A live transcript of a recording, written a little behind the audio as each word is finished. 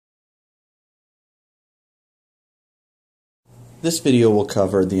This video will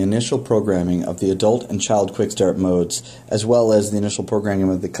cover the initial programming of the adult and child quick start modes, as well as the initial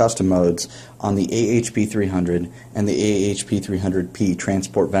programming of the custom modes on the AHP300 and the AHP300P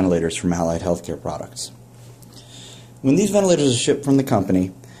transport ventilators from Allied Healthcare Products. When these ventilators are shipped from the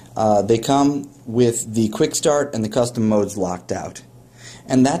company, they come with the quick start and the custom modes locked out.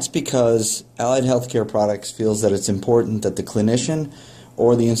 And that's because Allied Healthcare Products feels that it's important that the clinician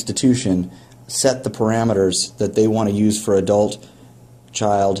or the institution set the parameters that they want to use for adult,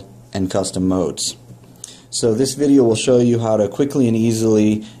 child, and custom modes. So this video will show you how to quickly and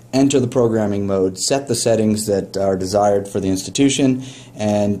easily enter the programming mode, set the settings that are desired for the institution,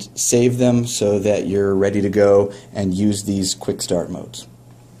 and save them so that you're ready to go and use these quick start modes.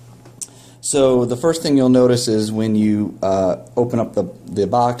 So the first thing you'll notice is when you open up the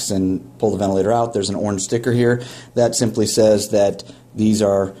box and pull the ventilator out, there's an orange sticker here. That simply says that these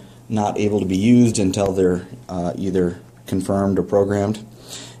are not able to be used until they're either confirmed or programmed.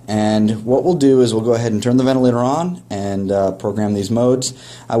 And what we'll do is we'll go ahead and turn the ventilator on and program these modes.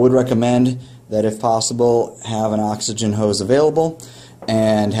 I would recommend that if possible have an oxygen hose available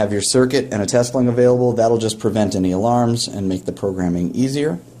and have your circuit and a test lung available. That'll just prevent any alarms and make the programming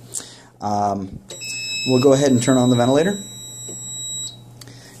easier. We'll go ahead and turn on the ventilator,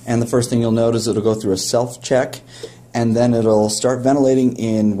 and the first thing you'll notice is it'll go through a self-check, and then it'll start ventilating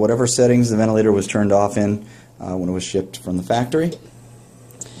in whatever settings the ventilator was turned off in when it was shipped from the factory.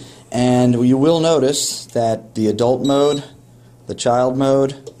 And you will notice that the adult mode, the child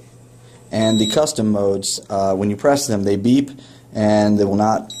mode, and the custom modes, when you press them, they beep and they will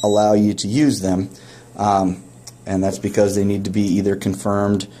not allow you to use them, and that's because they need to be either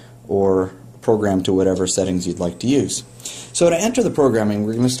confirmed or programmed to whatever settings you'd like to use. So to enter the programming,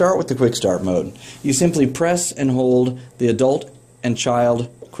 we're going to start with the quick start mode. You simply press and hold the adult and child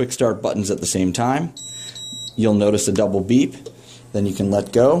quick start buttons at the same time. You'll notice a double beep, then you can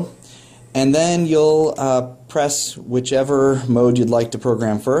let go, and then you'll press whichever mode you'd like to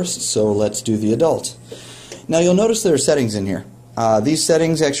program first. So let's do the adult. Now you'll notice there are settings in here. These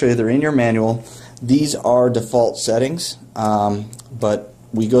settings, actually, they're in your manual. These are default settings, but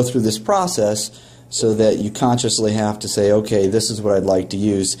we go through this process so that you consciously have to say, okay, this is what I'd like to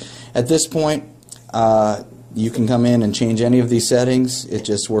use. At this point, you can come in and change any of these settings. It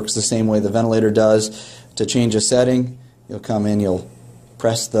just works the same way the ventilator does. To change a setting, you'll come in, you'll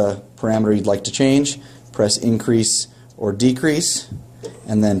press the parameter you'd like to change, press increase or decrease,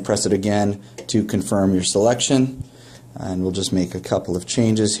 and then press it again to confirm your selection. And we'll just make a couple of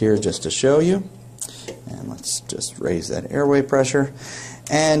changes here just to show you. And let's just raise that airway pressure.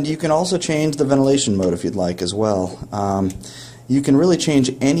 And you can also change the ventilation mode if you'd like as well. You can really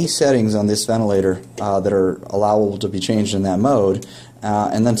change any settings on this ventilator that are allowable to be changed in that mode,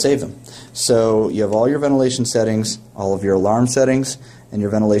 and then save them. So you have all your ventilation settings, all of your alarm settings, and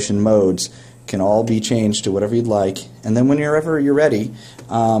your ventilation modes can all be changed to whatever you'd like. And then whenever you're ready,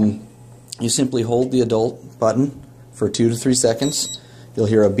 you simply hold the adult button for 2 to 3 seconds. You'll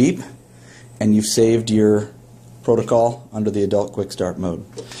hear a beep, and you've saved your protocol under the adult quick start mode.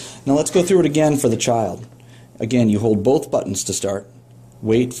 Now let's go through it again for the child. Again, you hold both buttons to start,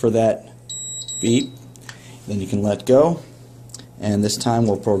 wait for that beep, then you can let go, and this time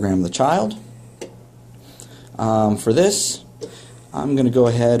we'll program the child. For this, I'm going to go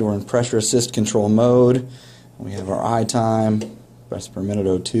ahead, we're in pressure assist control mode. We have our eye time, breaths per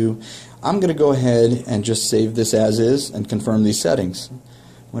minute 02. I'm going to go ahead and just save this as is and confirm these settings.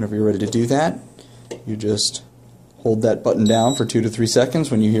 Whenever you're ready to do that, you just hold that button down for 2 to 3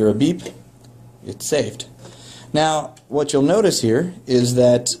 seconds. When you hear a beep, it's saved. Now, what you'll notice here is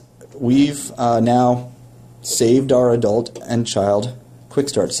that we've now saved our adult and child quick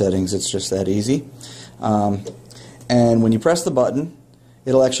start settings. It's just that easy. And when you press the button,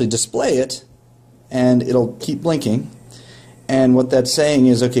 it'll actually display it, and it'll keep blinking. And what that's saying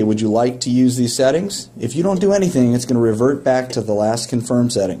is, okay, would you like to use these settings? If you don't do anything, it's going to revert back to the last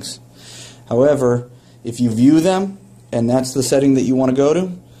confirmed settings. However, if you view them, and that's the setting that you want to go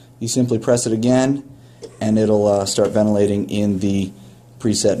to, you simply press it again, and it'll start ventilating in the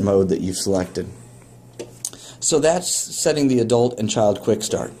preset mode that you've selected. So that's setting the adult and child quick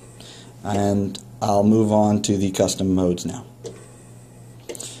start. And I'll move on to the custom modes now.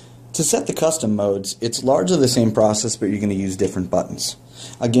 To set the custom modes, it's largely the same process, but you're going to use different buttons.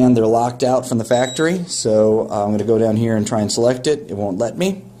 Again, they're locked out from the factory, so I'm going to go down here and try and select it. It won't let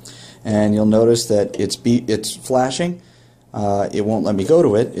me. And you'll notice that it's flashing. It won't let me go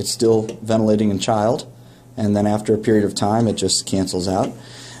to it. It's still ventilating in child, and then after a period of time it just cancels out.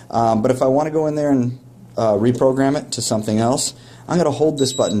 But if I want to go in there and reprogram it to something else, I'm going to hold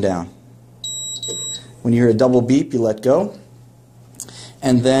this button down. When you hear a double beep, you let go,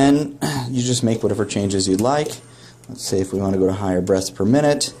 And then you just make whatever changes you'd like. Let's say if we want to go to higher breaths per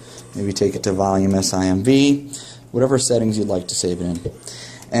minute, maybe take it to volume SIMV, whatever settings you'd like to save it in.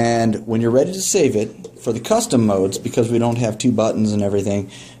 And when you're ready to save it, for the custom modes, because we don't have two buttons and everything,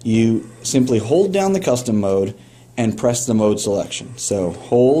 you simply hold down the custom mode and press the mode selection. So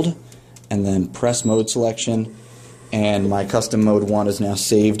hold and then press mode selection, and my custom mode 1 is now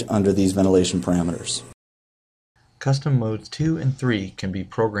saved under these ventilation parameters. Custom modes 2 and 3 can be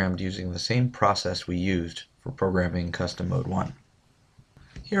programmed using the same process we used for programming custom mode 1.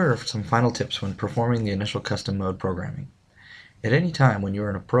 Here are some final tips when performing the initial custom mode programming. At any time when you are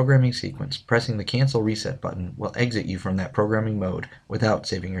in a programming sequence, pressing the Cancel Reset button will exit you from that programming mode without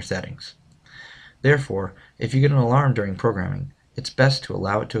saving your settings. Therefore, if you get an alarm during programming, it's best to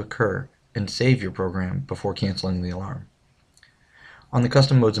allow it to occur and save your program before canceling the alarm. On the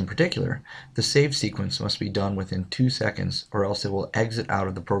custom modes in particular, the save sequence must be done within 2 seconds or else it will exit out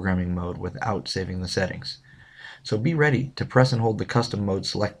of the programming mode without saving the settings. So be ready to press and hold the custom mode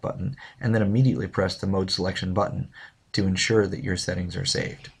select button and then immediately press the mode selection button to ensure that your settings are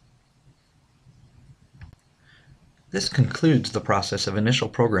saved. This concludes the process of initial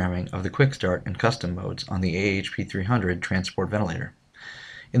programming of the Quick Start and Custom modes on the AHP300 transport ventilator.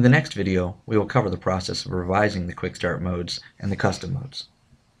 In the next video, we will cover the process of revising the Quick Start modes and the Custom modes.